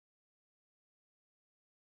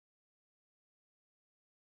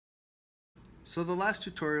So the last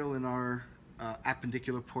tutorial in our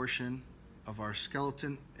appendicular portion of our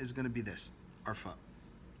skeleton is going to be this, our foot.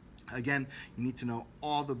 Again, you need to know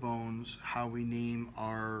all the bones, how we name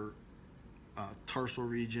our tarsal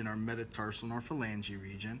region, our metatarsal, and our phalange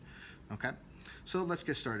region. Okay, so let's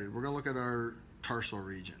get started. We're going to look at our tarsal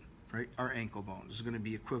region, right? Our ankle bones. This is going to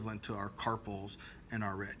be equivalent to our carpals and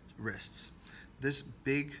our wrists. This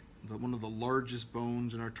big, one of the largest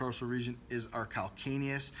bones in our tarsal region is our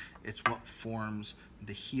calcaneus. It's what forms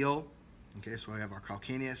the heel. Okay, so I have our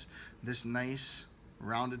calcaneus. This nice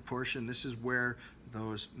rounded portion, this is where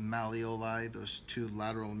those malleoli, those two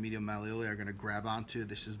lateral and medial malleoli are going to grab onto.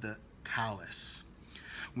 This is the talus.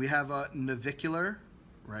 We have a navicular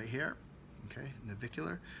right here, okay,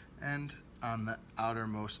 navicular, and on the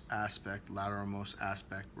outermost aspect, lateralmost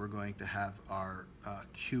aspect, we're going to have our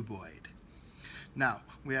cuboid. Now,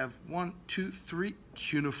 we have 1, 2, 3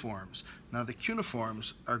 cuneiforms. Now, the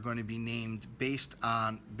cuneiforms are going to be named based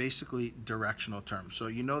on basically directional terms. So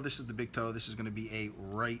you know this is the big toe. This is going to be a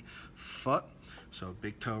right foot. So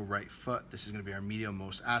big toe, right foot. This is going to be our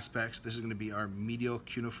medialmost aspects. This is going to be our medial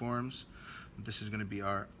cuneiforms. This is going to be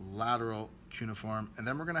our lateral cuneiform. And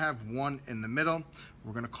then we're going to have one in the middle.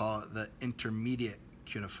 We're going to call it the intermediate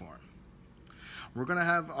cuneiform. We're going to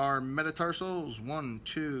have our metatarsals, 1,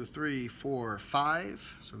 2, 3, 4,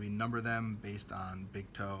 5. So we number them based on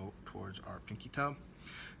big toe towards our pinky toe.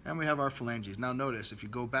 And we have our phalanges. Now notice, if you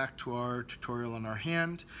go back to our tutorial on our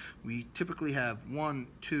hand, we typically have 1,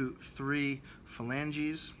 2, 3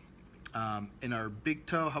 phalanges. In our big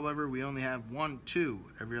toe, however, we only have 1, 2.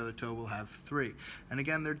 Every other toe will have 3. And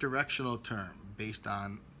again, they're directional term based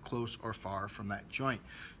on close or far from that joint.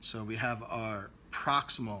 So we have our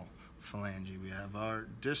proximal phalange, we have our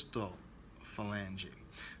distal phalange,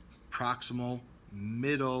 proximal,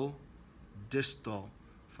 middle, distal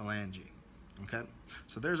phalange. Okay,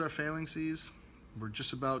 so there's our phalanges. We're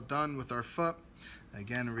just about done with our foot.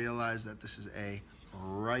 Again, realize that this is a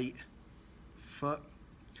right foot.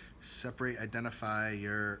 Separate, identify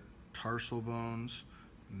your tarsal bones,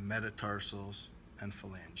 metatarsals, and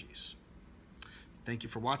phalanges. Thank you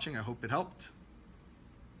for watching. I hope it helped,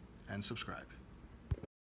 and subscribe.